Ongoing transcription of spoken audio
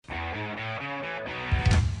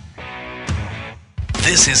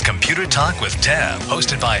This is Computer Talk with Tab,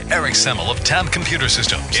 hosted by Eric Semmel of Tab Computer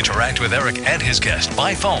Systems. Interact with Eric and his guest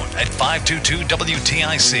by phone at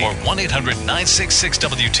 522-WTIC or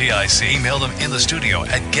 1-800-966-WTIC. Email them in the studio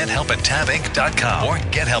at gethelp@tabinc.com or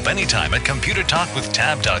get help anytime at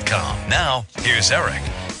computertalkwithtab.com. Now, here's Eric.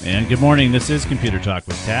 And good morning. This is Computer Talk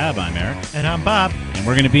with Tab. I'm Eric. And I'm Bob. And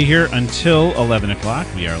we're going to be here until 11 o'clock.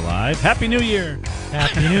 We are live. Happy New Year.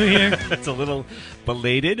 Happy New Year. It's a little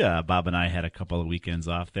belated. Bob and I had a couple of weekends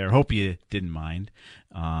off there. Hope you didn't mind.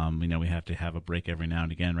 We have to have a break every now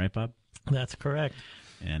and again, right, Bob? That's correct.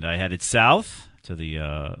 And I headed south to the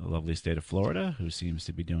lovely state of Florida, who seems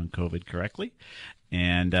to be doing COVID correctly.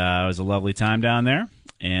 And it was a lovely time down there.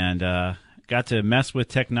 And got to mess with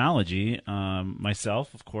technology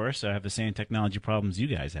myself, of course. I have the same technology problems you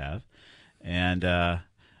guys have. And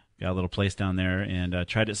got a little place down there and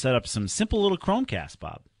tried to set up some simple little Chromecast,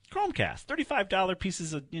 Bob. Chromecast, $35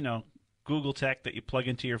 pieces of, Google tech that you plug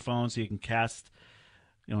into your phone so you can cast,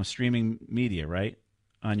 streaming media, right,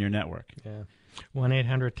 on your network. Yeah.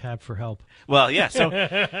 1-800-TAB for help. Well, yeah. So,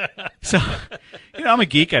 I'm a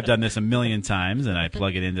geek. I've done this a million times, and I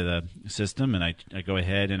plug it into the system, and I go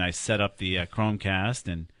ahead and I set up the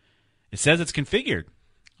Chromecast, and it says it's configured.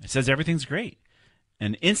 It says everything's great.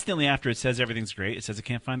 And instantly after it says everything's great, it says it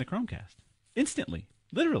can't find the Chromecast. Instantly.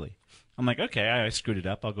 Literally. I'm like, okay, I screwed it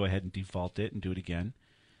up. I'll go ahead and default it and do it again.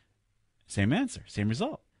 Same answer. Same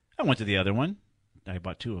result. I went to the other one. I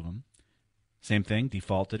bought two of them. Same thing.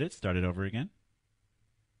 Defaulted it. Started over again.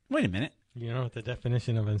 Wait a minute. You know what the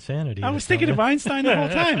definition of insanity is? I was thinking of Einstein the whole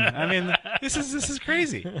time. I mean, this is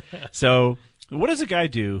crazy. So what does a guy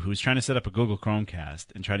do who's trying to set up a Google Chromecast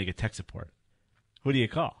and try to get tech support? Who do you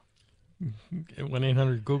call?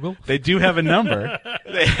 1-800-GOOGLE? They do have a number.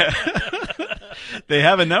 They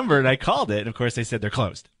have a number, and I called it, and of course they said they're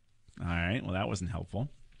closed. All right, well, that wasn't helpful.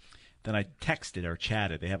 Then I texted or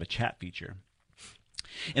chatted. They have a chat feature.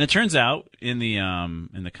 And it turns out in the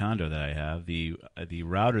condo that I have, the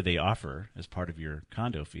router they offer as part of your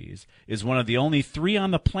condo fees is one of the only 3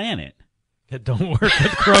 on the planet that don't work with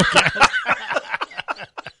Chromecast.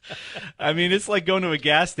 I mean, it's like going to a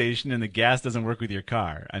gas station and the gas doesn't work with your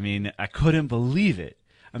car. I mean, I couldn't believe it.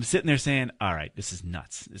 I'm sitting there saying, all right, this is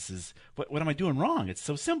nuts. This is what am I doing wrong? It's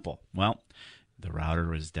so simple. Well, the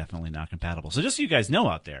router is definitely not compatible. So just so you guys know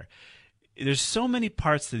out there, there's so many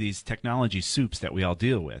parts to these technology soups that we all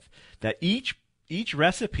deal with that each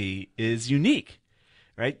recipe is unique,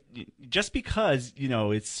 right? Just because,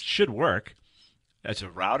 it should work as a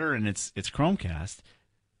router and it's Chromecast,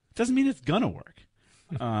 doesn't mean it's going to work.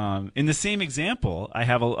 In the same example, I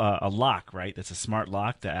have a lock, right? That's a smart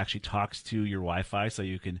lock that actually talks to your Wi-Fi so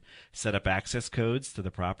you can set up access codes to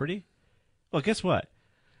the property. Well, guess what?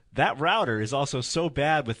 That router is also so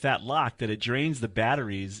bad with that lock that it drains the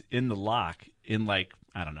batteries in the lock in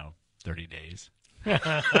 30 days.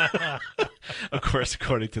 Of course,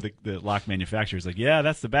 according to the lock manufacturers, yeah,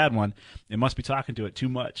 that's the bad one. It must be talking to it too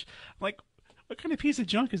much. I'm like, what kind of piece of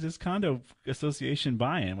junk is this condo association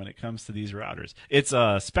buying when it comes to these routers? It's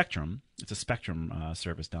a Spectrum. It's a Spectrum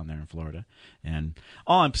service down there in Florida. And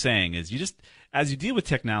all I'm saying is as you deal with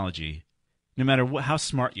technology, no matter how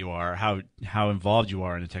smart you are, how involved you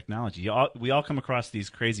are in the technology, we all come across these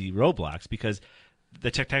crazy roadblocks because the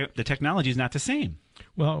technology is not the same.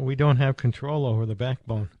 Well, we don't have control over the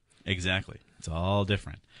backbone. Exactly. It's all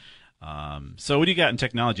different. So what do you got in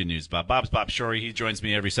technology news, Bob? Bob's Bob Shorey. He joins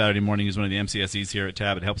me every Saturday morning. He's one of the MCSEs here at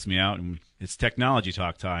Tab. It helps me out, and it's technology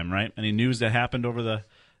talk time, right? Any news that happened over the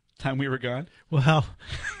time we were gone? Well,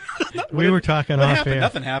 we were talking off air.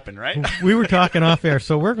 Nothing happened, right? We were talking off air,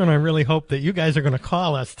 so we're going to really hope that you guys are going to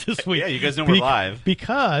call us this week. Yeah, you guys know we're live.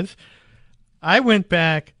 Because I went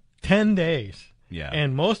back 10 days. Yeah.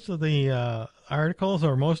 And most of the articles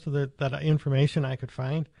or most of that information I could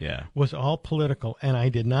find was all political, and I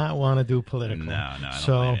did not want to do political. No, I don't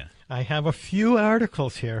so blame you. I have a few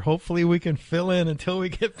articles here. Hopefully we can fill in until we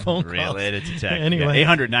get phone calls. Related to tech. Anyway.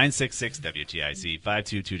 800-966-WTIC,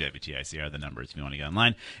 522-WTIC are the numbers if you want to get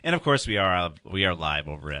online. And, of course, we are live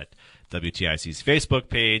over at WTIC's Facebook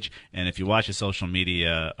page. And if you watch the social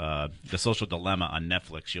media, The Social Dilemma on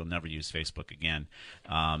Netflix, you'll never use Facebook again.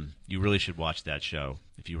 You really should watch that show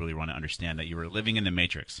if you really want to understand that you are living in the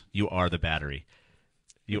Matrix. You are the battery.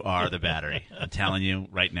 You are the battery. I'm telling you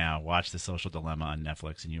right now, watch The Social Dilemma on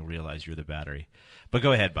Netflix and you'll realize you're the battery. But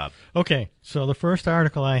go ahead, Bob. Okay, so the first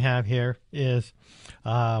article I have here is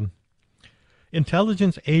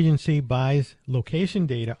Intelligence Agency buys location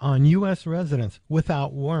data on U.S. residents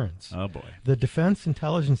without warrants. Oh, boy. The Defense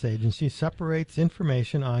Intelligence Agency separates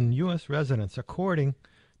information on U.S. residents according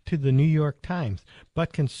to the New York Times,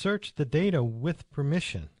 but can search the data with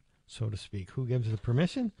permission. so to speak. Who gives the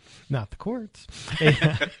permission? Not the courts.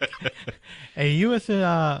 The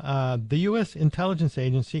U.S. intelligence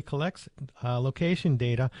agency collects location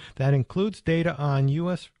data that includes data on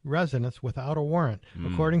U.S. residents without a warrant,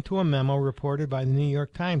 according to a memo reported by the New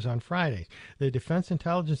York Times on Friday. The Defense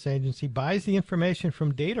Intelligence Agency buys the information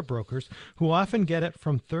from data brokers who often get it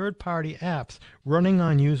from third-party apps running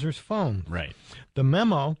on users' phones. Right. The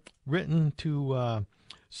memo, written to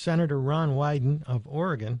Senator Ron Wyden of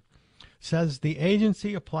Oregon, says the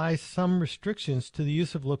agency applies some restrictions to the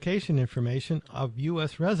use of location information of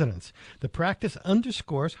U.S. residents. The practice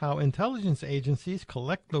underscores how intelligence agencies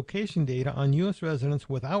collect location data on U.S. residents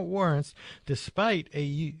without warrants, despite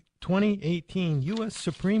a 2018 U.S.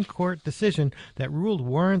 Supreme Court decision that ruled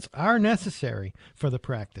warrants are necessary for the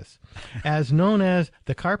practice. As known as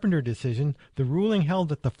the Carpenter decision, the ruling held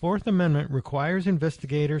that the Fourth Amendment requires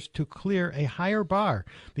investigators to clear a higher bar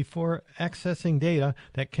before accessing data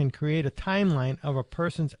that can create a timeline of a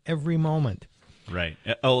person's every moment. Right.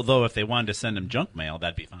 Although if they wanted to send them junk mail,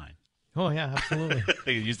 that'd be fine. Oh, yeah, absolutely.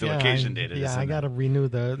 They could use the location data. Yeah, I got to renew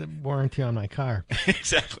the warranty on my car.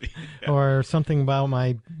 Exactly. Yeah. Or something about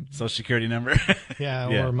my Social Security number.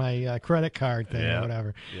 or my credit card thing or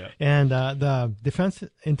whatever. Yeah. And the Defense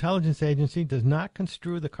Intelligence Agency does not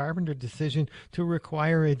construe the Carpenter decision to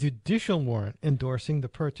require a judicial warrant endorsing the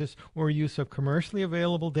purchase or use of commercially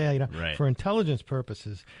available data for intelligence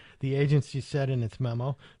purposes. The agency said in its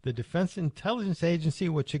memo, the Defense Intelligence Agency,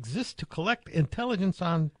 which exists to collect intelligence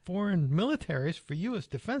on foreign militaries for U.S.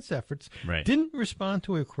 defense efforts, didn't respond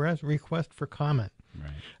to a request for comment.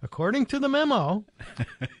 Right. According to the memo,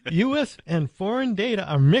 U.S. and foreign data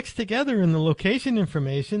are mixed together in the location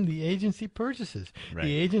information the agency purchases. Right.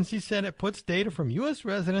 The agency said it puts data from U.S.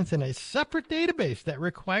 residents in a separate database that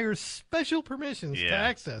requires special permissions to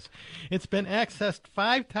access. It's been accessed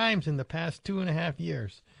 5 times in the past 2.5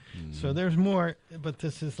 years. So there's more, but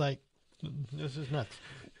this is nuts.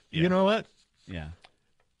 You know what? Yeah.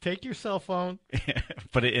 Take your cell phone,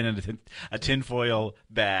 put it in a tinfoil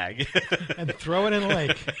bag, and throw it in a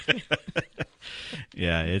lake.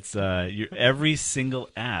 Yeah, it's every single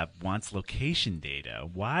app wants location data.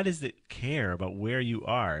 Why does it care about where you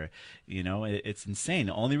are? You know, it's insane.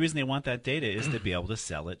 The only reason they want that data is to be able to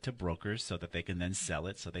sell it to brokers so that they can then sell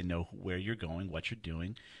it, so they know where you're going, what you're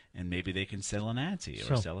doing, and maybe they can sell an ad to you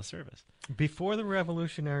or sell a service. Before the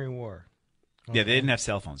Revolutionary War. Okay. Yeah, they didn't have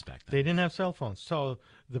cell phones back then. They didn't have cell phones. So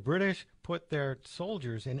the British put their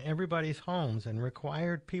soldiers in everybody's homes and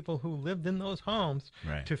required people who lived in those homes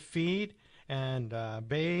to feed and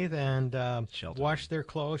bathe and wash their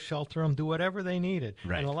clothes, shelter them, do whatever they needed.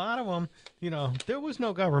 Right. And a lot of them, there was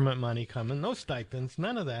no government money coming, no stipends,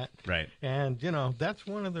 none of that. Right. And, that's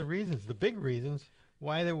one of the reasons, the big reasons,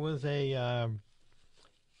 why there was a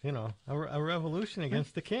revolution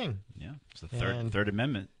against the king. Yeah, it's the Third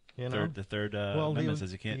Amendment. The third Amendment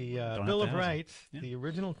says you can't. The Bill of Rights, the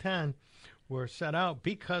original 10, were set out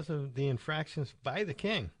because of the infractions by the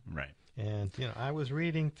king. Right. And I was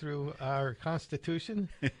reading through our Constitution.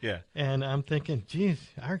 Yeah. And I'm thinking, geez,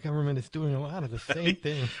 our government is doing a lot of the same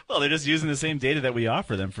things. Well, they're just using the same data that we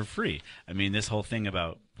offer them for free. I mean, this whole thing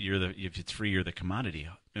about if it's free, you're the commodity.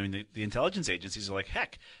 I mean, the intelligence agencies are like,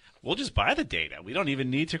 heck, we'll just buy the data. We don't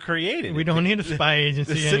even need to create it. We don't need a spy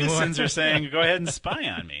agency the anymore. Citizens are saying, go ahead and spy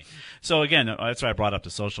on me. So, again, that's why I brought up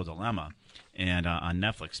The Social Dilemma. And on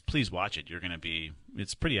Netflix, please watch it.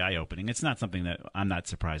 It's pretty eye-opening. It's not something that I'm not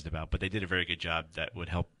surprised about, but they did a very good job that would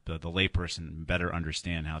help the layperson better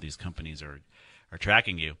understand how these companies are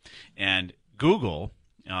tracking you. And Google,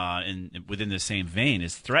 within the same vein,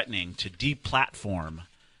 is threatening to deplatform.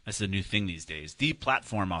 That's the new thing these days.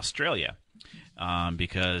 Deplatform Australia.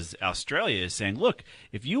 Because Australia is saying, look,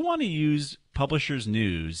 if you want to use publishers'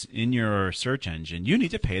 news in your search engine, you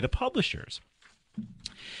need to pay the publishers.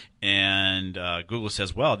 And Google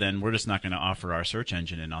says, well, then we're just not going to offer our search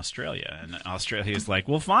engine in Australia. And Australia is like,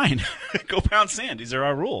 well, fine, go pound sand. These are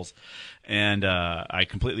our rules. And I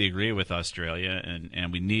completely agree with Australia,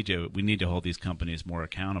 and we need to hold these companies more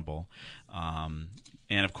accountable.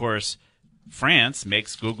 And of course, France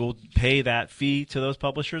makes Google pay that fee to those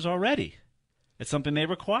publishers already. It's something they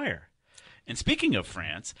require. And speaking of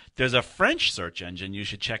France, there's a French search engine you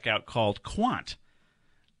should check out called Qwant.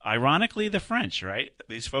 Ironically, the French, right?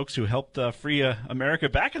 These folks who helped free America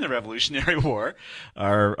back in the Revolutionary War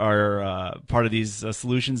are part of these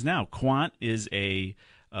solutions now. Qwant is a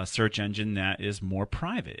a search engine that is more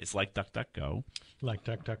private. It's like DuckDuckGo. Like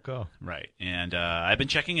DuckDuckGo. Right. And I've been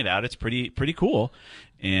checking it out. It's pretty cool.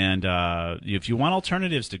 And if you want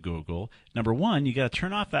alternatives to Google, number one, you got to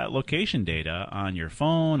turn off that location data on your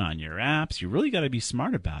phone, on your apps. You really got to be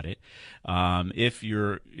smart about it if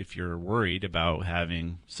you're worried about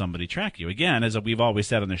having somebody track you. Again, as we've always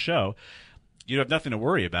said on the show, you have nothing to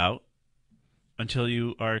worry about until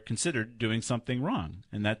you are considered doing something wrong.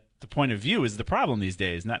 And that the point of view is the problem these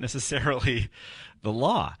days, not necessarily the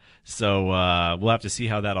law. So we'll have to see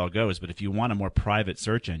how that all goes. But if you want a more private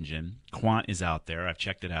search engine, Quant is out there. I've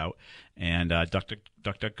checked it out. And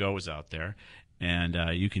DuckDuckGo is out there. And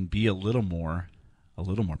you can be a little more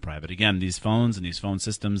private. Again, these phones and these phone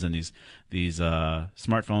systems and these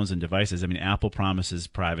smartphones and devices, I mean, Apple promises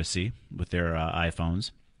privacy with their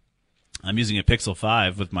iPhones. I'm using a Pixel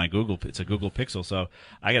 5 with my Google. It's a Google Pixel, so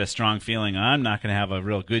I got a strong feeling I'm not going to have a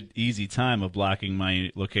real good, easy time of blocking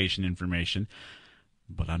my location information.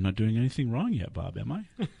 But I'm not doing anything wrong yet, Bob, am I?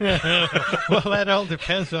 Well, that all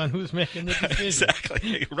depends on who's making the decision.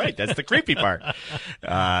 Exactly. Right. That's the creepy part.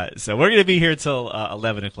 So we're going to be here till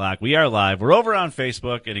 11 o'clock. We are live. We're over on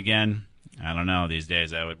Facebook. And again, I don't know these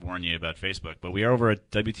days. I would warn you about Facebook. But we are over at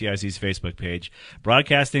WTIC's Facebook page,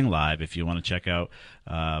 broadcasting live if you want to check out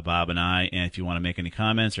Bob and I. And if you want to make any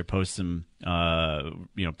comments or post some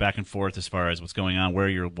back and forth as far as what's going on, where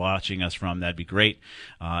you're watching us from, that'd be great.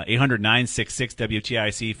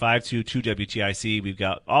 800-966-WTIC, 522-WTIC. We've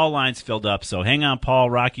got all lines filled up. So hang on, Paul,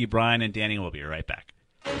 Rocky, Brian, and Danny. We'll be right back.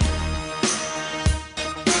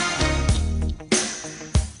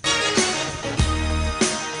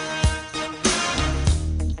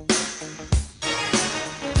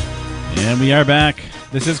 And we are back.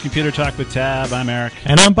 This is Computer Talk with Tab. I'm Eric.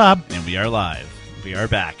 And I'm Bob. And we are live. We are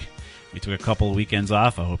back. We took a couple of weekends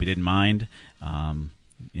off. I hope you didn't mind.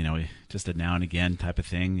 Just a now and again type of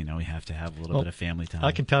thing. We have to have a little bit of family time.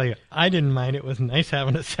 I can tell you, I didn't mind. It was nice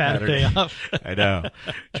having a Saturday off. I know.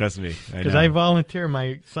 Trust me. Because I volunteer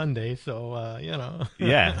my Sunday, so,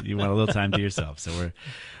 Yeah, you want a little time to yourself. So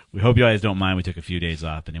we hope you guys don't mind. We took a few days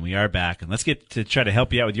off, and then we are back. And let's get to try to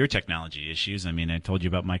help you out with your technology issues. I mean, I told you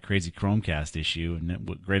about my crazy Chromecast issue, and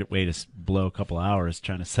what a great way to blow a couple hours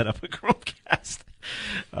trying to set up a Chromecast.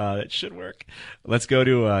 That should work. Let's go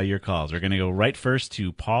to your calls. We're going to go right first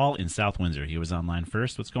to Paul in South Windsor. He was online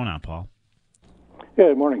first. What's going on, Paul? Yeah,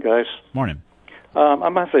 good morning, guys. Morning.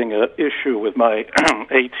 I'm having an issue with my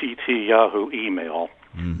ATT Yahoo email.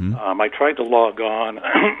 Mm-hmm. I tried to log on,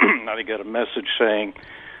 and I get a message saying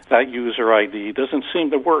that user ID doesn't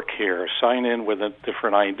seem to work here. Sign in with a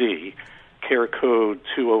different ID, care code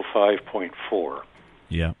 205.4.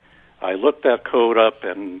 Yeah. I looked that code up,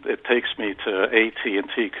 and it takes me to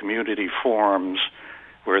AT&T community forums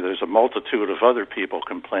where there's a multitude of other people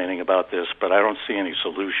complaining about this, but I don't see any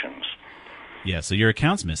solutions. Yeah, so your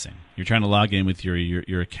account's missing. You're trying to log in with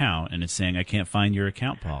your account, and it's saying, I can't find your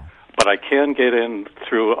account, Paul. But I can get in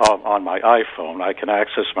through on my iPhone. I can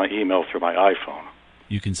access my email through my iPhone.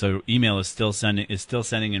 You can. So email is still sending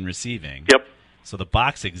and receiving. Yep. So the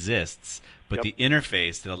box exists, but Yep. the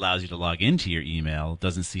interface that allows you to log into your email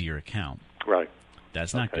doesn't see your account. Right.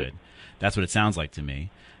 That's not Okay. good. That's what it sounds like to me.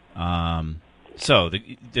 So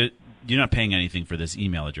you're not paying anything for this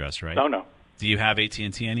email address, right? No. Do you have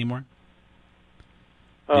AT&T anymore?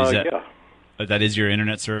 Yeah. That is your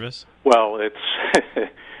internet service? Well, it's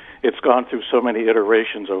it's gone through so many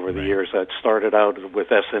iterations over the Right. years. That started out with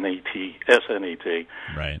SNET,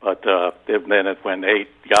 Right. but then it went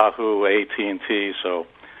Yahoo, AT&T. So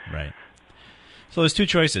Right. So there's two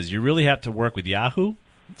choices. You really have to work with Yahoo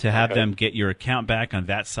to have Okay. them get your account back on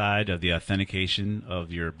that side of the authentication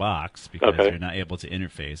of your box because Okay. you're not able to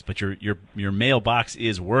interface. But your mailbox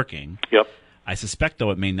is working. yep. I suspect,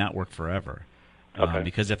 though, it may not work forever. Okay.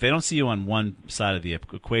 Because if they don't see you on one side of the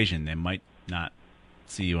equation, they might not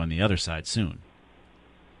see you on the other side soon.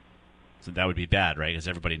 So that would be bad, right? Because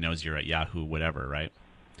everybody knows you're at Yahoo, whatever, right?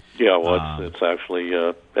 Yeah. Well, it's actually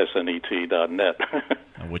SNET.net.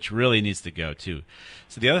 Which really needs to go, too.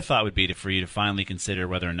 So the other thought would be for you to finally consider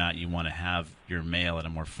whether or not you want to have your mail at a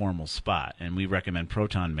more formal spot. And we recommend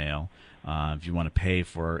Proton Mail if you want to pay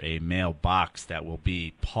for a mail box that will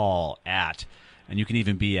be Paul at, and you can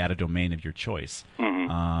even be at a domain of your choice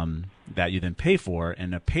that you then pay for,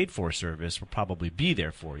 and a paid-for service will probably be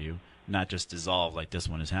there for you, not just dissolve like this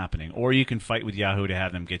one is happening. Or you can fight with Yahoo to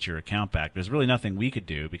have them get your account back. There's really nothing we could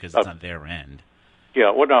do because it's on their end.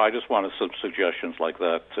 Yeah. Well, no. I just wanted some suggestions like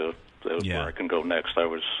that Yeah. where I can go next. I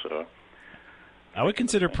would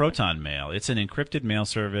consider Proton Mail. It's an encrypted mail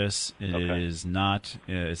service. It Okay. is not.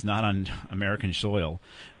 It's not on American soil.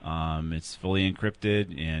 It's fully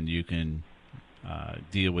encrypted, and you can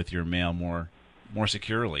deal with your mail more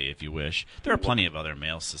securely, if you wish. There are plenty of other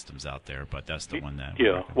mail systems out there, but that's the one that.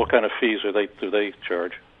 Yeah. What kind of fees do they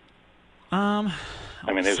charge? I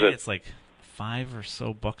mean, is it's like $5 or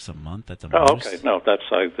so a month at the Oh, most. okay. No, that's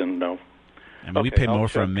I didn't know. I mean, we pay more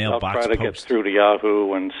for a mailbox I'll try to post. get through to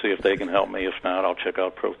Yahoo and see if they can help me. If not, I'll check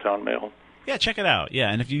out Proton Mail. Yeah, check it out.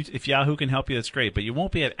 Yeah, and if Yahoo can help you, that's great. But you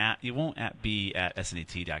won't be at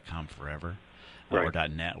SNET.com forever. Right. Or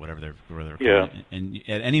 .net, whatever they're calling Yeah. it. And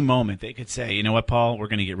at any moment, they could say, you know what, Paul, we're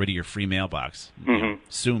going to get rid of your free mailbox. You know,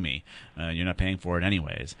 sue me. You're not paying for it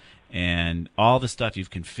anyways. And all the stuff you've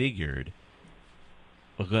configured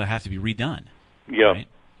will have to be redone. Yeah. Right?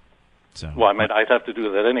 So, Well, I mean, I'd have to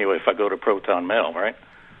do that anyway if I go to Proton Mail, right?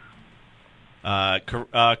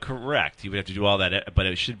 Correct. You would have to do all that, but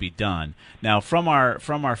it should be done. Now, from our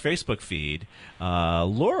Facebook feed,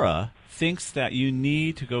 Laura thinks that you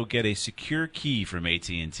need to go get a secure key from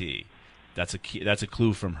AT&T. That's a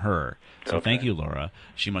clue from her. So Okay. Thank you, Laura.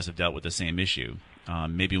 She must have dealt with the same issue.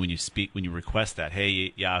 Maybe when you request that,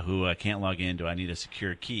 hey Yahoo, I can't log in. Do I need a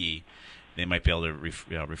secure key? They might be able to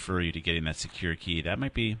refer you to getting that secure key. That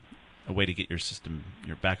might be a way to get your system,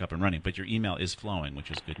 your back up and running. But your email is flowing, which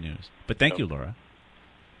is good news. But thank you, Laura.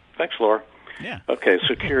 Thanks, Laura. Yeah. Okay,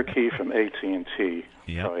 secure key from AT&T.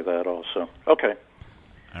 Yep. Try that also. Okay.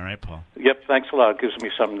 All right, Paul. Yep, thanks a lot. Gives me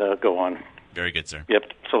something to go on. Very good, sir. Yep,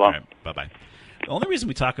 so All long. right, bye-bye. The only reason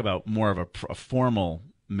we talk about more of a formal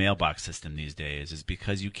mailbox system these days is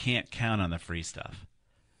because you can't count on the free stuff.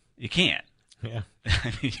 You can't. Yeah.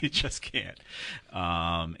 I mean, you just can't.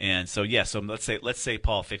 And so, so let's say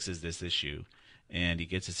Paul fixes this issue, and he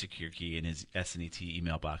gets a secure key, and his SNET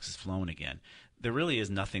email box is flowing again. There really is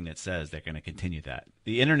nothing that says they're going to continue that.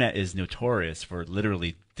 The internet is notorious for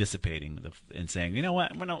literally dissipating and saying, you know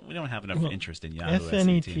what, we don't have enough interest in Yahoo.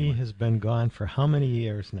 SNET anymore. has been gone for how many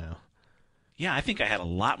years now? Yeah, I think I had a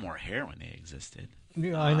lot more hair when they existed.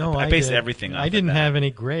 Yeah, I know. I based did. everything off I of didn't that. have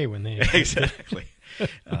any gray when they existed. Exactly.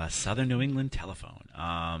 Southern New England telephone.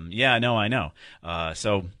 I know.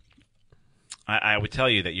 So I would tell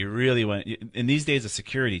you that you really want, in these days of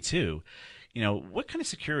security too, you know, what kind of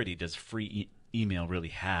security does free email really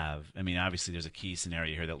have? I mean, obviously there's a key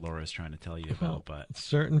scenario here that Laura is trying to tell you about, but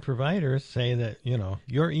certain providers say that, you know,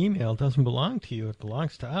 your email doesn't belong to you. It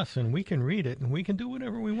belongs to us, and we can read it, and we can do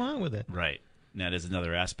whatever we want with it. right. And that is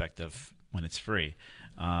another aspect of when it's free.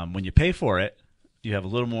 When you pay for it, you have a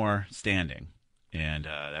little more standing, and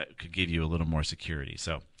that could give you a little more security.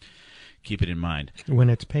 So keep it in mind. When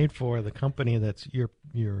it's paid for, the company that's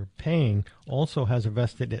you're paying also has a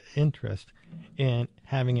vested interest in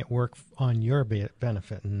having it work on your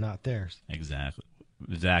benefit and not theirs. Exactly.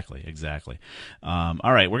 All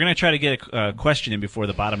right, we're going to try to get a question in before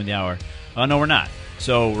the bottom of the hour. Oh, no, we're not.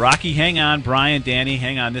 So, Rocky, hang on. Brian, Danny,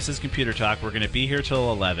 hang on. This is Computer Talk. We're going to be here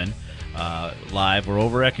till 11 live. We're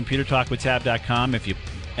over at ComputerTalkWithTab.com. If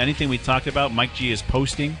anything we talked about, Mike G is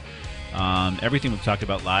posting everything we've talked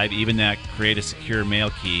about live, even that create a secure mail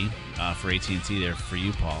key for AT&T there for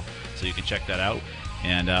you, Paul. So you can check that out.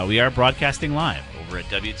 And we are broadcasting live over at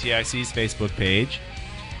WTIC's Facebook page.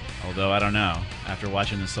 Although, I don't know, after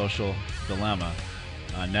watching The Social Dilemma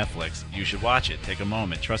on Netflix, you should watch it. Take a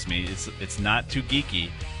moment. Trust me, it's not too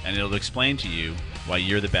geeky, and it'll explain to you why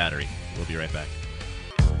you're the battery. We'll be right back.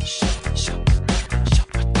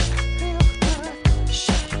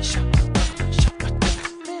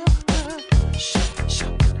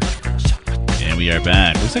 And we are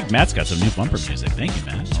back. Looks like Matt's got some new bumper music. Thank you,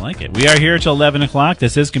 Matt. I like it. We are here till 11 o'clock.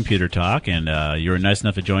 This is Computer Talk, and you were nice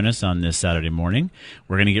enough to join us on this Saturday morning.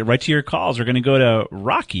 We're going to get right to your calls. We're going to go to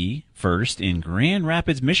Rocky first in Grand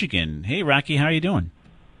Rapids, Michigan. Hey, Rocky, how are you doing?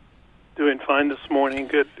 Doing fine this morning.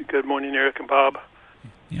 Good morning, Eric and Bob.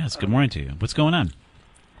 Yes, good morning to you. What's going on?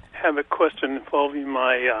 Have a question involving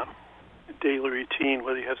my daily routine,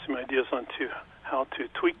 whether you have some ideas on how to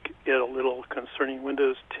tweak it a little concerning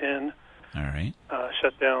Windows 10. All right.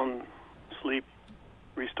 Shut down, sleep,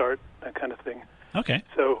 restart, that kind of thing. Okay.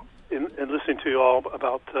 So, in listening to you all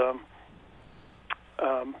about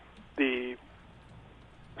the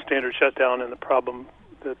standard shutdown and the problem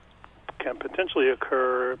that can potentially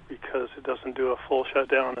occur because it doesn't do a full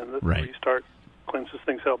shutdown and the Right. restart cleanses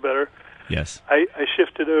things out better. Yes. I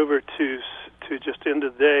shifted over to just end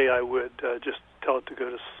of the day. I would just tell it to go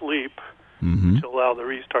to sleep to allow the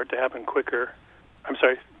restart to happen quicker. I'm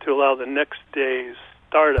sorry, to allow the next day's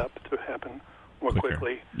startup to happen more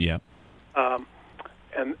quickly. Yep.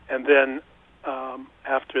 And then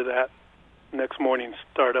after that next morning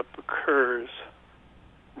startup occurs,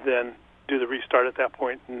 then do the restart at that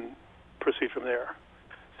point and proceed from there.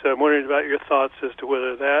 So I'm wondering about your thoughts as to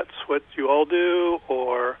whether that's what you all do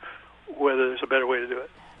or whether there's a better way to do it.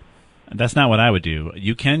 That's not what I would do.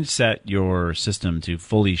 You can set your system to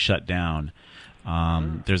fully shut down.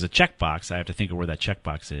 There's a checkbox. I have to think of where that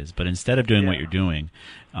checkbox is. But instead of doing what you're doing,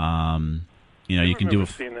 you can do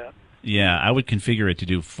seen that. Yeah, I would configure it to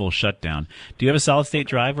do full shutdown. Do you have a solid-state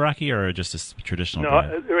drive, Rocky, or just a traditional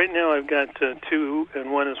drive? No, right now I've got two,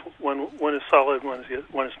 and one is solid, one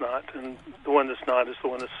is not, and the one that's not is the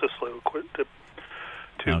one that's so slow to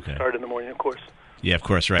start in the morning, of course. Yeah, of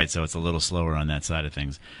course, right. So it's a little slower on that side of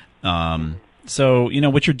things. So,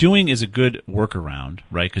 what you're doing is a good workaround,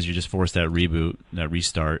 right? Because you just force that reboot, that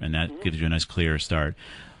restart, and that gives you a nice clear start.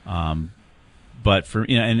 But for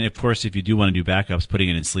and of course, if you do want to do backups, putting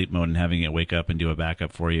it in sleep mode and having it wake up and do a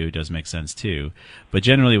backup for you does make sense too. But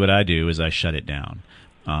generally, what I do is I shut it down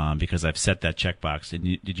because I've set that checkbox.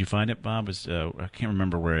 And did you find it, Bob? I can't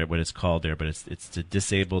remember what it's called there, but it's to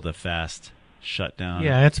disable the fast shutdown.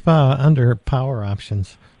 Yeah, it's under power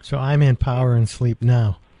options. So I'm in power and sleep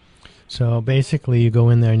now. So basically, you go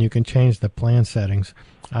in there and you can change the plan settings.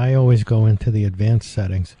 I always go into the advanced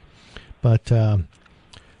settings, but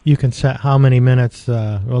you can set how many minutes.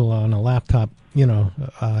 On a laptop,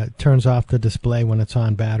 it turns off the display when it's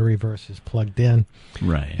on battery versus plugged in.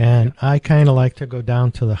 Right. And I kind of like to go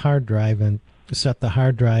down to the hard drive and set the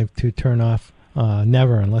hard drive to turn off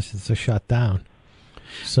never unless it's a shutdown.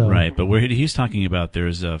 So, right, but where he's talking about,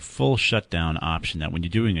 there's a full shutdown option that when you're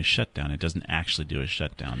doing a shutdown, it doesn't actually do a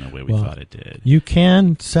shutdown the way we thought it did. You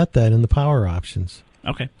can set that in the power options.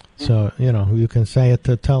 Okay. So, you can say it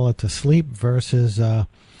to tell it to sleep versus, shut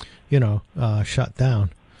down.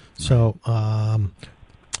 So,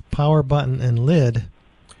 power button and lid,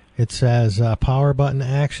 it says power button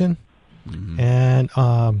action, and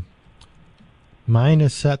mine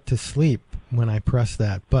is set to sleep when I press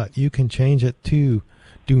that, but you can change it to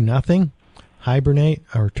do nothing, hibernate,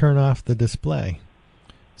 or turn off the display.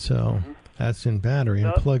 So that's in battery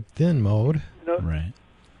and plugged in mode. Right.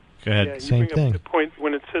 Go ahead. Yeah, Same thing. The point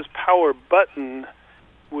when it says power button,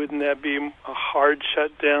 wouldn't that be a hard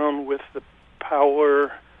shutdown with the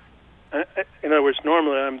power? In other words,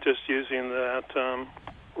 normally I'm just using that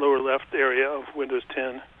lower left area of Windows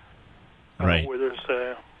 10, right, where there's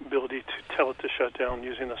a ability to tell it to shut down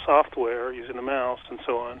using the software, using the mouse, and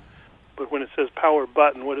so on. But when it says power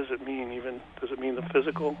button, what does it mean? Even does it mean the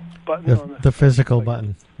physical button? The physical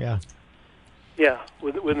button, yeah. Yeah,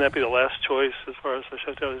 wouldn't that be the last choice as far as the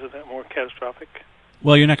shutdown? Isn't that more catastrophic?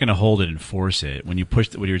 Well, you're not going to hold it and force it. When you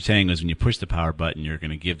push, what you're saying is when you push the power button, you're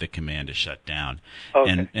going to give the command to shut down.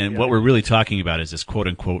 Okay. And what we're really talking about is this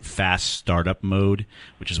quote-unquote fast startup mode,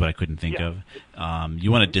 which is what I couldn't think of.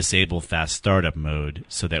 You want to disable fast startup mode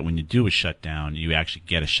so that when you do a shutdown, you actually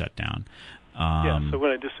get a shutdown. So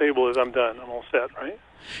when I disable it, I'm done. I'm all set, right?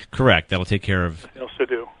 Correct. That'll take care of... Nothing else to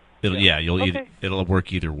do. It'll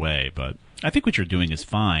work either way, but I think what you're doing is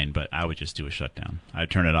fine, but I would just do a shutdown.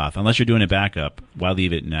 I'd turn it off. Unless you're doing a backup, why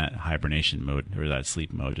leave it in that hibernation mode or that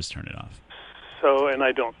sleep mode? Just turn it off. So, and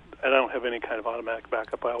I don't have any kind of automatic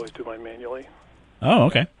backup. I always do mine manually. Oh,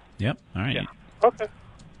 okay. Yep. All right. Yeah. Okay.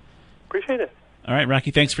 Appreciate it. All right,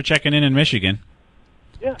 Rocky, thanks for checking in Michigan.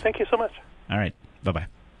 Yeah, thank you so much. All right. Bye-bye.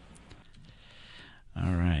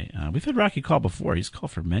 All right. We've had Rocky call before. He's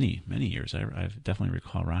called for many, many years. I definitely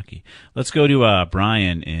recall Rocky. Let's go to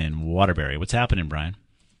Brian in Waterbury. What's happening, Brian?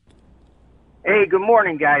 Hey, good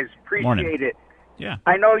morning, guys. Appreciate it. Yeah.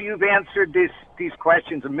 I know you've answered these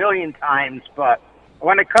questions a million times, but I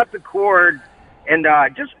want to cut the cord, and I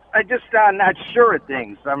just not sure of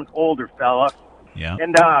things. I'm an older fella. Yeah.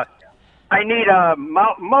 And I need a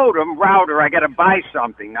modem router. I got to buy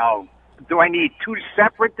something now. Do I need two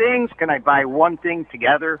separate things? Can I buy one thing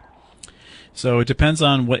together? So it depends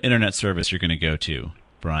on what internet service you're going to go to,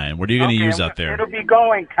 Brian. What are you going to use out there? It'll be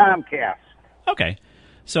going Comcast. Okay.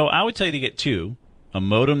 So I would tell you to get two, a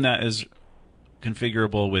modem that is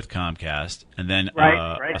configurable with Comcast, and then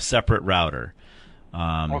a separate router.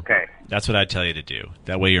 Okay. That's what I'd tell you to do.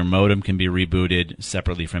 That way your modem can be rebooted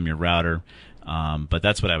separately from your router. But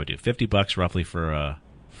that's what I would do. $50 roughly for a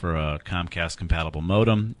Comcast compatible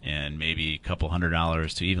modem, and maybe a couple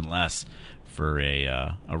 $100 to even less for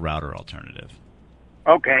a router alternative.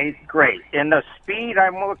 Okay, great. And the speed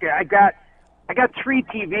I'm looking, I got 3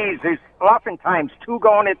 TVs. There's oftentimes 2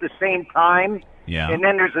 going at the same time. Yeah. And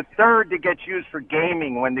then there's a third that gets used for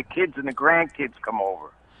gaming when the kids and the grandkids come over.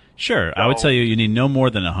 Sure. I would tell you need no more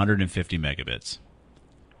than 150 megabits.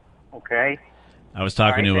 Okay. I was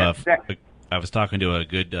talking to a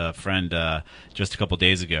good friend just a couple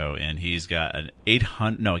days ago, and he's got an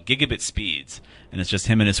gigabit speeds, and it's just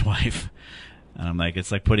him and his wife. And I'm like,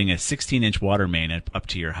 it's like putting a 16-inch water main up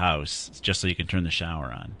to your house just so you can turn the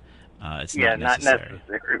shower on. It's Yeah, not necessary.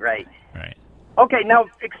 right. Right. Okay, now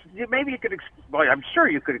maybe you could. Well, I'm sure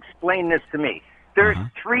you could explain this to me. There's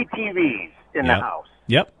 3 TVs in the house.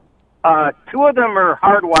 Yep. 2 of them are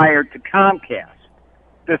hardwired to Comcast.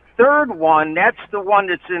 The third one, that's the one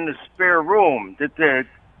that's in the spare room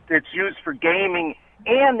that's used for gaming,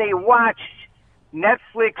 and they watch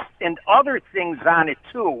Netflix and other things on it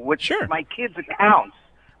too, which my kids' accounts.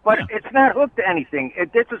 But it's not hooked to anything.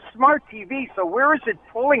 It's a smart TV, so where is it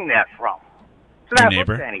pulling that from? It's not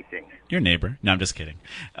hooked to anything. Your neighbor. No, I'm just kidding.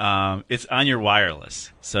 It's on your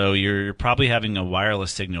wireless. So you're probably having a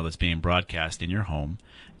wireless signal that's being broadcast in your home,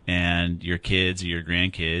 and your kids or your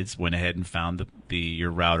grandkids went ahead and found your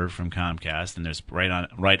router from Comcast, and there's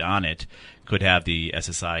right on it could have the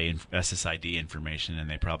SSID information, and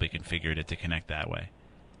they probably configured it to connect that way.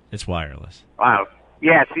 It's wireless. Wow.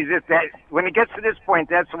 Yeah, see, that when it gets to this point,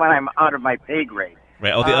 that's when I'm out of my pay grade.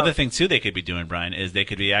 Right. Oh, the other thing, too, they could be doing, Brian, is they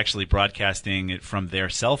could be actually broadcasting it from their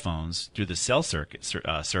cell phones through the cell circuit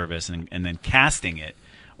service and then casting it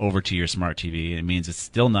over to your smart TV. It means it's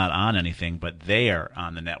still not on anything, but they are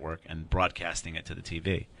on the network and broadcasting it to the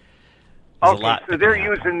TV. Okay, so they're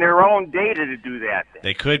using their own data to do that then.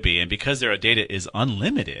 They could be, and because their data is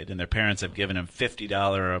unlimited, and their parents have given them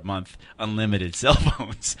 $50 a month unlimited cell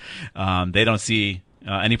phones, they don't see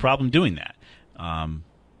any problem doing that.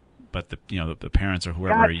 But the parents or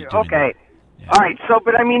whoever are doing okay. Yeah. All right. So,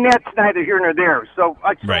 but I mean that's neither here nor there. So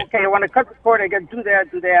okay, I want to cut the cord. I got to do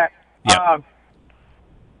that. Yep.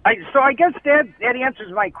 So I guess that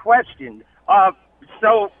answers my question.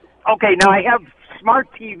 So okay, now I have smart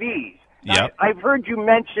TVs. Yep. I've heard you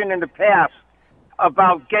mention in the past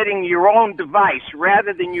about getting your own device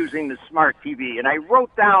rather than using the smart TV, and I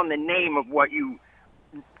wrote down the name of what you.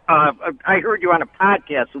 I heard you on a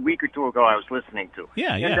podcast a week or 2 ago I was listening to.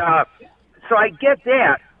 Yeah. And, so I get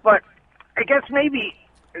that, but I guess maybe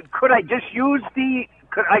could I just use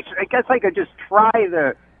I guess I could just try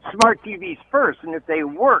the smart TVs first, and if they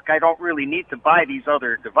work, I don't really need to buy these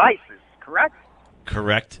other devices, correct?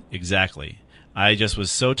 Correct, exactly. I just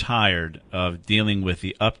was so tired of dealing with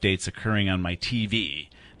the updates occurring on my TV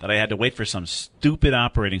that I had to wait for some stupid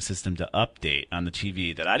operating system to update on the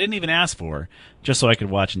TV that I didn't even ask for, just so I could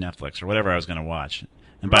watch Netflix or whatever I was going to watch.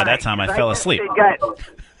 And by that time, I fell asleep.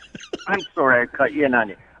 I'm sorry I cut you in on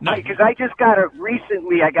you. Because I just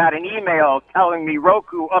recently I got an email telling me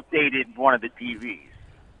Roku updated one of the TVs.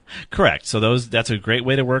 Correct. So that's a great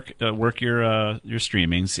way to work your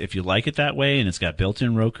streamings. If you like it that way, and it's got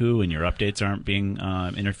built-in Roku, and your updates aren't being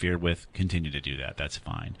interfered with, continue to do that. That's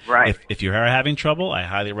fine. Right. If you are having trouble, I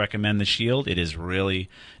highly recommend the Shield. It is really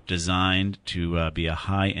designed to be a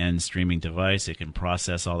high-end streaming device. It can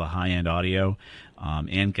process all the high-end audio,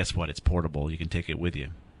 and guess what? It's portable. You can take it with you.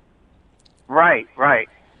 Right. All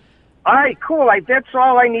right, cool. That's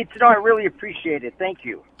all I need to know. I really appreciate it. Thank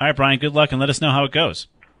you. All right, Brian. Good luck, and let us know how it goes.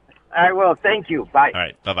 I will. Thank you. Bye. All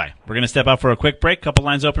right. Bye-bye. We're going to step out for a quick break. Couple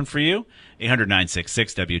lines open for you.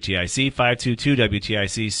 800-966-WTIC,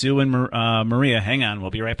 522-WTIC. Sue and Maria, hang on.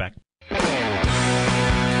 We'll be right back.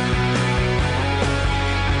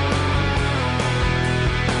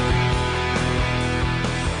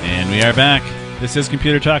 And we are back. This is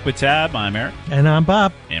Computer Talk with Tab. I'm Eric. And I'm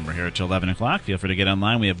Bob. And we're here until 11 o'clock. Feel free to get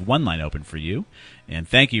online. We have one line open for you. And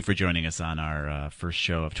thank you for joining us on our first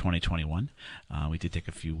show of 2021. We did take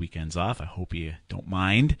a few weekends off. I hope you don't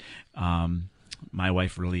mind. My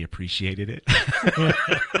wife really appreciated it,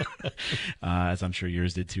 as I'm sure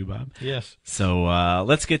yours did too, Bob. Yes. So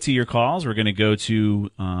let's get to your calls. We're going to go to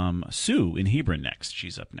Sue in Hebron next.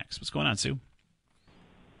 She's up next. What's going on, Sue?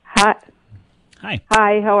 Hi.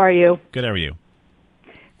 Hi, how are you? Good, how are you?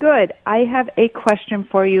 Good. I have a question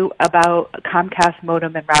for you about Comcast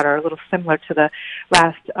modem and router, a little similar to the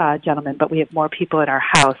last gentleman, but we have more people in our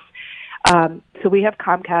house. So we have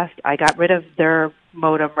Comcast. I got rid of their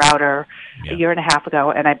modem router a year and a half ago,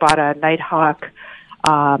 and I bought a Nighthawk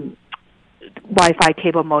Wi-Fi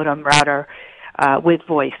cable modem router with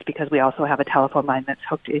voice, because we also have a telephone line that's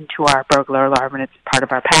hooked into our burglar alarm, and it's part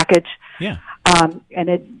of our package. Yeah. And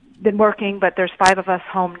it's been working, but there's 5 of us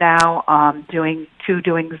home now, doing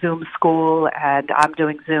Zoom school, and I'm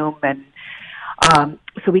doing Zoom, and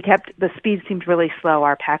so the speed seemed really slow.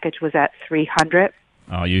 Our package was at 300.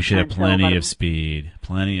 Oh, you should have plenty of speed.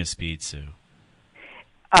 Plenty of speed, Sue.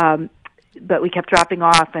 But we kept dropping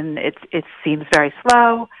off, and it seems very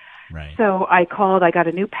slow. Right. So I called. I got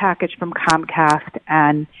a new package from Comcast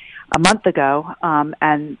a month ago,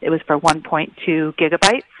 and it was for 1.2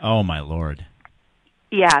 gigabytes. Oh, my Lord.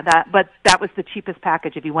 Yeah, but that was the cheapest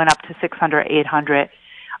package. If you went up to 600, 800,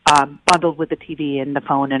 bundled with the TV and the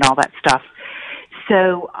phone and all that stuff.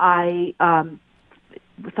 So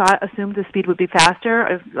assumed the speed would be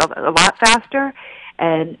faster, a lot faster,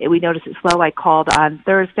 and we noticed it slow. I called on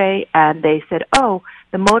Thursday, and they said, "Oh,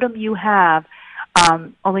 the modem you have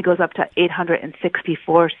only goes up to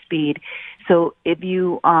 864 speed." So if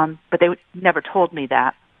you, but they never told me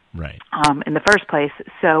that, right, in the first place.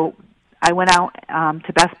 So I went out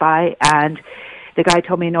to Best Buy, and the guy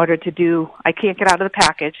told me I can't get out of the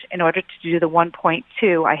package. In order to do the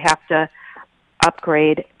 1.2, I have to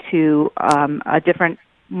upgrade to a different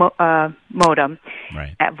modem,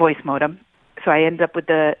 right, at voice modem. So I ended up with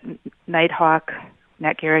the Nighthawk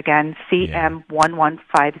Netgear again,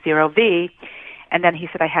 CM1150V, and then he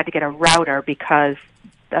said I had to get a router because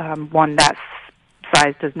one that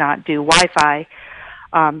size does not do Wi-Fi.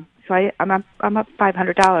 So I'm up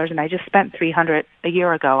 $500, and I just spent $300 a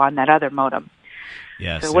year ago on that other modem.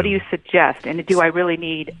 Yeah. So what do you suggest? And do I really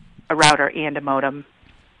need a router and a modem?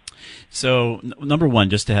 So number one,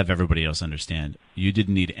 just to have everybody else understand, you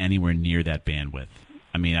didn't need anywhere near that bandwidth.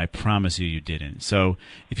 I mean, I promise you didn't. So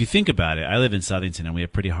if you think about it, I live in Southington, and we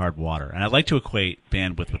have pretty hard water. And I like to equate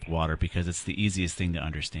bandwidth with water because it's the easiest thing to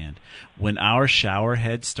understand. When our shower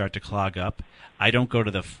heads start to clog up, I don't go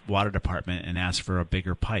to the water department and ask for a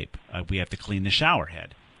bigger pipe. We have to clean the shower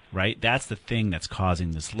head, right? That's the thing that's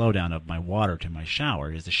causing the slowdown of my water to my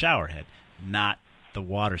shower is the shower head, not the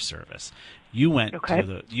water service. You went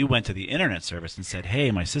to the internet service and said,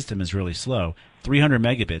 "Hey, my system is really slow. 300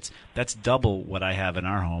 megabits. That's double what I have in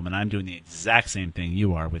our home, and I'm doing the exact same thing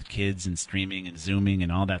you are with kids and streaming and Zooming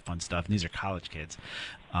and all that fun stuff." And these are college kids.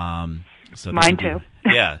 So mine too.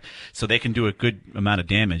 Yeah, so they can do a good amount of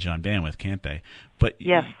damage on bandwidth, can't they? But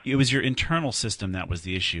yes, it was your internal system that was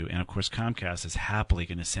the issue, and of course Comcast is happily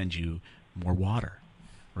going to send you more water.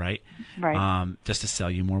 Right? Just to sell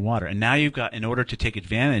you more water. And now you've got, in order to take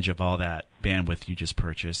advantage of all that bandwidth you just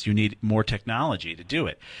purchased, you need more technology to do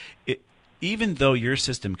it. Even though your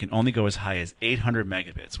system can only go as high as 800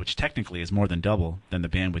 megabits, which technically is more than double than the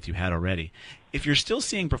bandwidth you had already, if you're still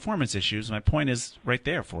seeing performance issues, my point is right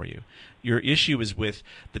there for you. Your issue is with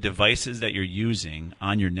the devices that you're using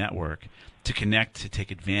on your network to connect to take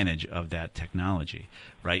advantage of that technology,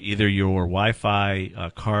 right? Either your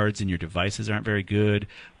Wi-Fi cards in your devices aren't very good,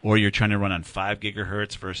 or you're trying to run on 5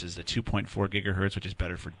 gigahertz versus the 2.4 gigahertz, which is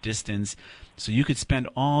better for distance. So you could spend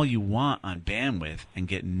all you want on bandwidth and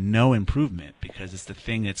get no improvement because it's the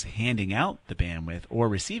thing that's handing out the bandwidth or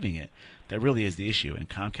receiving it that really is the issue. And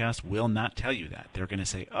Comcast will not tell you that. They're going to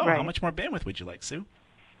say, "Oh, How much more bandwidth would you like, Sue?"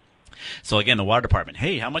 So again, the water department,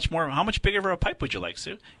 "Hey, how much bigger of a pipe would you like,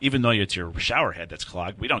 Sue?" Even though it's your shower head that's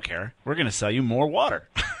clogged, we don't care. We're going to sell you more water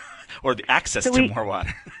or the access to more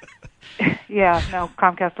water. Yeah, no,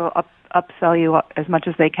 Comcast will upsell you as much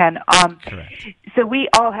as they can. Correct. So we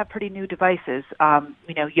all have pretty new devices.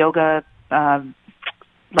 Yoga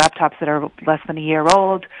laptops that are less than a year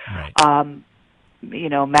old. Right.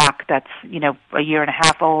 Mac that's a year and a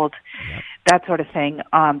half old. Yep. That sort of thing.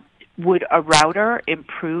 Would a router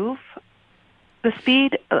improve the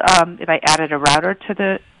speed if I added a router to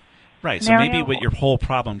the Right, scenario? So maybe what your whole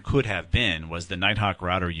problem could have been was the Nighthawk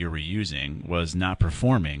router you were using was not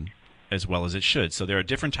performing as well as it should. So there are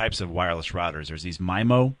different types of wireless routers. There's these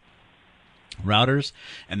MIMO routers,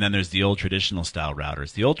 and then there's the old traditional style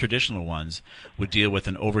routers. The old traditional ones would deal with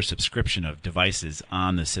an oversubscription of devices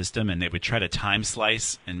on the system, and they would try to time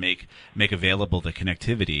slice and make available the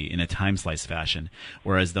connectivity in a time slice fashion.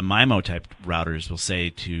 Whereas the MIMO type routers will say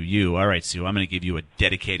to you, "All right, Sue, I'm going to give you a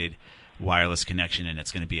dedicated wireless connection, and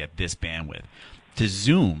it's going to be at this bandwidth." To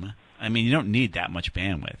Zoom, I mean, you don't need that much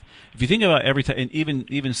bandwidth. If you think about every time, and even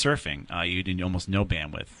surfing, you need almost no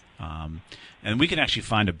bandwidth. And we can actually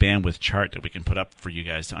find a bandwidth chart that we can put up for you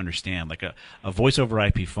guys to understand. Like a voice over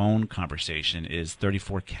IP phone conversation is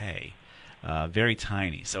 34K, very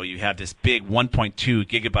tiny. So you have this big 1.2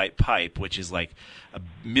 gigabyte pipe, which is like a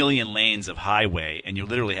million lanes of highway, and you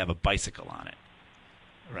literally have a bicycle on it,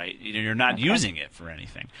 right? You're not using it for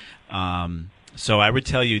anything. So I would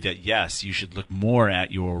tell you that, yes, you should look more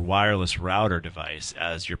at your wireless router device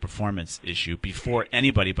as your performance issue before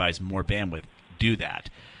anybody buys more bandwidth. Do that.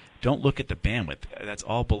 Don't look at the bandwidth. That's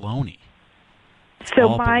all baloney.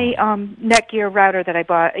 So my Netgear router that I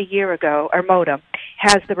bought a year ago, our modem,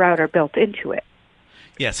 has the router built into it.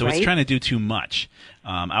 Yeah, so right? It's trying to do too much.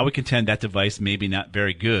 I would contend that device may be not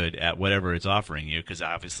very good at whatever it's offering you because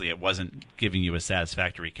obviously it wasn't giving you a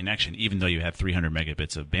satisfactory connection, even though you have 300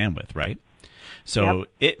 megabits of bandwidth, right? So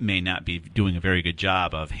It may not be doing a very good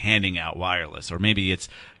job of handing out wireless, or maybe its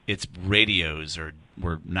radios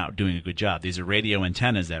were not doing a good job. These are radio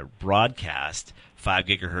antennas that broadcast 5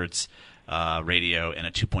 gigahertz radio and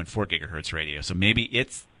a 2.4 gigahertz radio. So maybe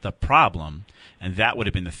its the problem, and that would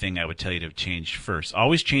have been the thing I would tell you to change first.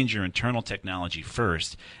 Always change your internal technology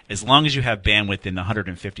first, as long as you have bandwidth in the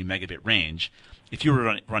 150 megabit range. If you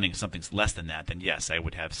were running something less than that, then yes, I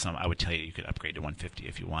would tell you could upgrade to 150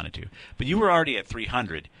 if you wanted to. But you were already at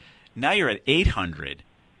 300. Now you're at 800.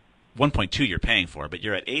 1.2 you're paying for, but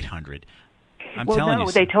you're at 800.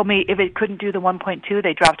 They told me if it couldn't do the 1.2,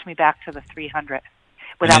 they dropped me back to the 300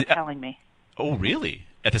 without telling me. Oh, really?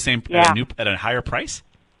 At the same at a higher price?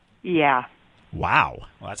 Yeah. Wow.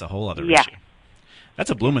 Well, that's a whole other issue. That's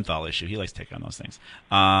a Blumenthal issue. He likes to take on those things.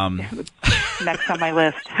 Next on my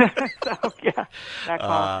list. So that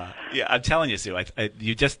call. I'm telling you, Sue.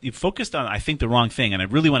 You focused on, I think, the wrong thing, and I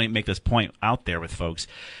really want to make this point out there with folks.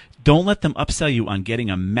 Don't let them upsell you on getting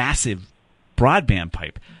a massive broadband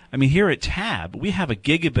pipe. I mean, here at Tab, we have a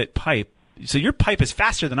gigabit pipe, so your pipe is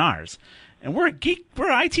faster than ours, and we're an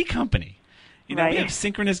IT company. We have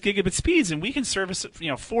synchronous gigabit speeds, and we can service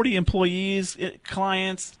 40 employees,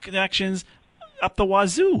 clients, connections, up the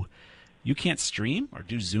wazoo. You can't stream or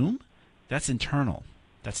do Zoom? That's internal.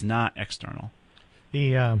 That's not external.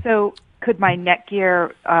 So could my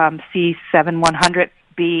Netgear C7100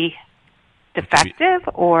 be defective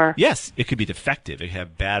or? Yes, it could be defective. It could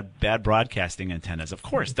have bad broadcasting antennas. Of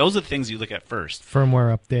course, those are the things you look at first.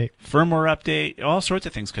 Firmware update. All sorts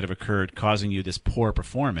of things could have occurred causing you this poor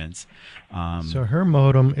performance. So her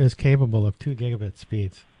modem is capable of 2 gigabit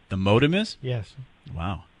speeds. The modem is? Yes.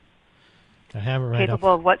 Wow. I have it right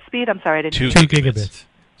capable of what speed? I'm sorry, I didn't. 2 gigabits.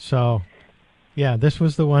 So, this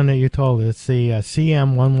was the one that you told. It's the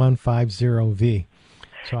CM1150V.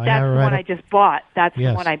 So I have it right. That's the one I just bought. That's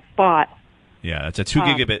the one I bought. Yeah, it's a 2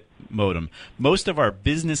 gigabit modem. Most of our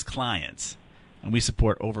business clients, and we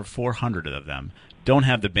support over 400 of them, don't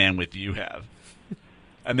have the bandwidth you have.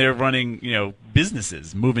 And they're running,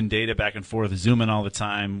 businesses, moving data back and forth, Zooming all the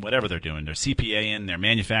time, whatever they're doing. They're CPA-ing, they're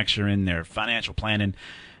manufacturing, they're financial planning.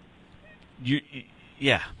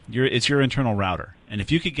 It's your internal router. And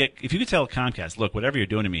if you could tell Comcast, look, whatever you're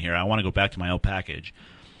doing to me here, I want to go back to my old package,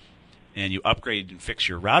 and you upgrade and fix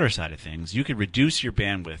your router side of things, you could reduce your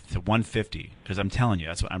bandwidth to 150. Because I'm telling you,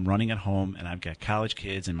 that's what I'm running at home, and I've got college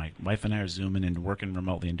kids, and my wife and I are Zooming and working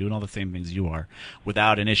remotely and doing all the same things you are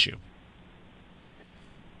without an issue.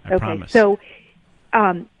 I promise. So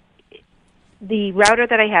the router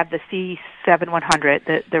that I have, the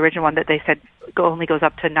C7100, the original one that they said only goes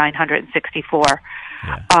up to 964.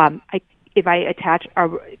 Yeah. If I attach,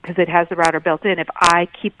 because it has the router built in, if I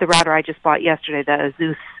keep the router I just bought yesterday,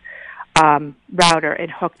 the Asus router, and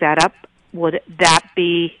hook that up, would that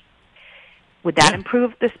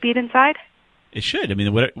improve the speed inside? It should. I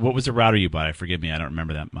mean, what was the router you bought? Forgive me, I don't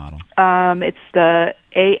remember that model. It's the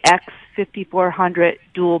AX5400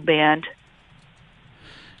 dual band.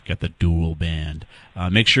 Got the dual band.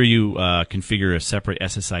 Make sure you configure a separate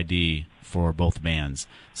SSID for both bands,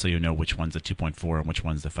 so you know which one's the 2.4 and which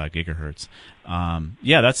one's the 5 gigahertz.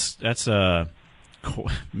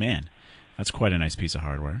 That's quite a nice piece of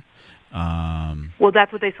hardware. Well,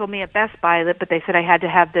 that's what they told me at Best Buy, but they said I had to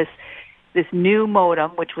have this new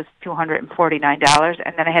modem, which was $249,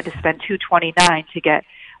 and then I had to spend $229 to get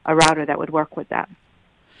a router that would work with that.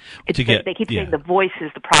 They keep saying the voice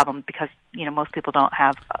is the problem because most people don't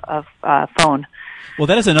have a phone. Well,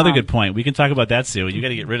 that is another good point. We can talk about that, Sue. You got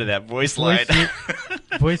to get rid of that voice line.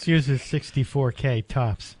 Voice uses 64K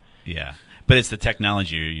tops. Yeah, but it's the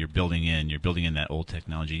technology you're building in. You're building in that old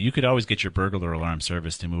technology. You could always get your burglar alarm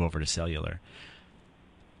service to move over to cellular.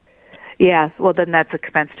 Yeah, well, then that's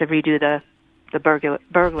expense to redo the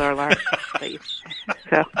burglar alarm.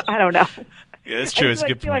 So I don't know. Yeah, that's true. It's a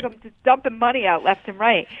good point. I feel like I'm just dumping money out left and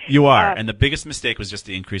right. You are, and the biggest mistake was just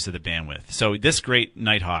the increase of the bandwidth. So this great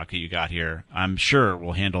Nighthawk that you got here, I'm sure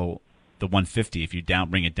will handle the 150 if you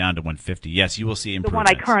bring it down to 150. Yes, you will see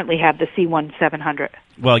improvements. The one I currently have, the C1700.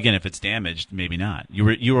 Well, again, if it's damaged, maybe not.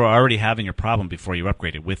 You were already having a problem before you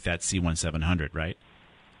upgraded with that C1700, right?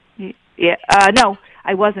 Yeah. No,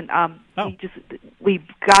 I wasn't. We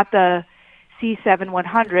got the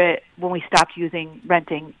C7100 when we stopped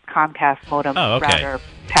renting Comcast modem router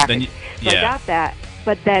package. So I got that,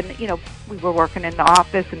 but then we were working in the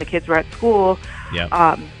office and the kids were at school,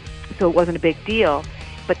 so it wasn't a big deal.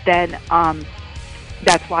 But then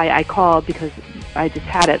that's why I called, because I just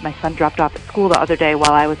had it. My son dropped off at school the other day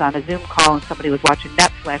while I was on a Zoom call and somebody was watching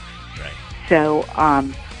Netflix. Right. So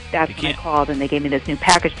that's when I called and they gave me this new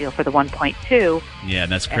package deal for the 1.2. Yeah,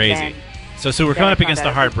 that's crazy. So we're coming up against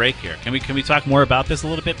a hard break here. Can we talk more about this a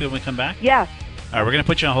little bit when we come back? Yeah. All right, we're going to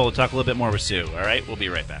put you on hold and talk a little bit more with Sue. All right, we'll be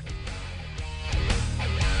right back.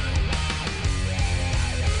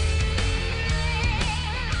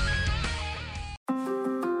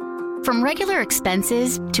 From regular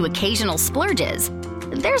expenses to occasional splurges,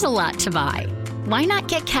 there's a lot to buy. Why not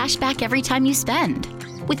get cash back every time you spend?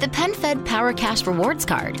 With the PenFed Power Cash Rewards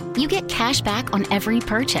Card, you get cash back on every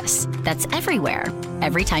purchase. That's everywhere,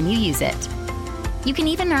 every time you use it. You can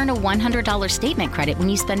even earn a $100 statement credit when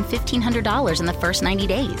you spend $1,500 in the first 90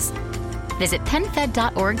 days. Visit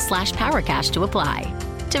PenFed.org/PowerCash to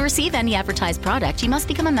apply. To receive any advertised product, you must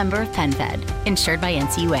become a member of PenFed, insured by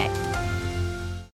NCUA.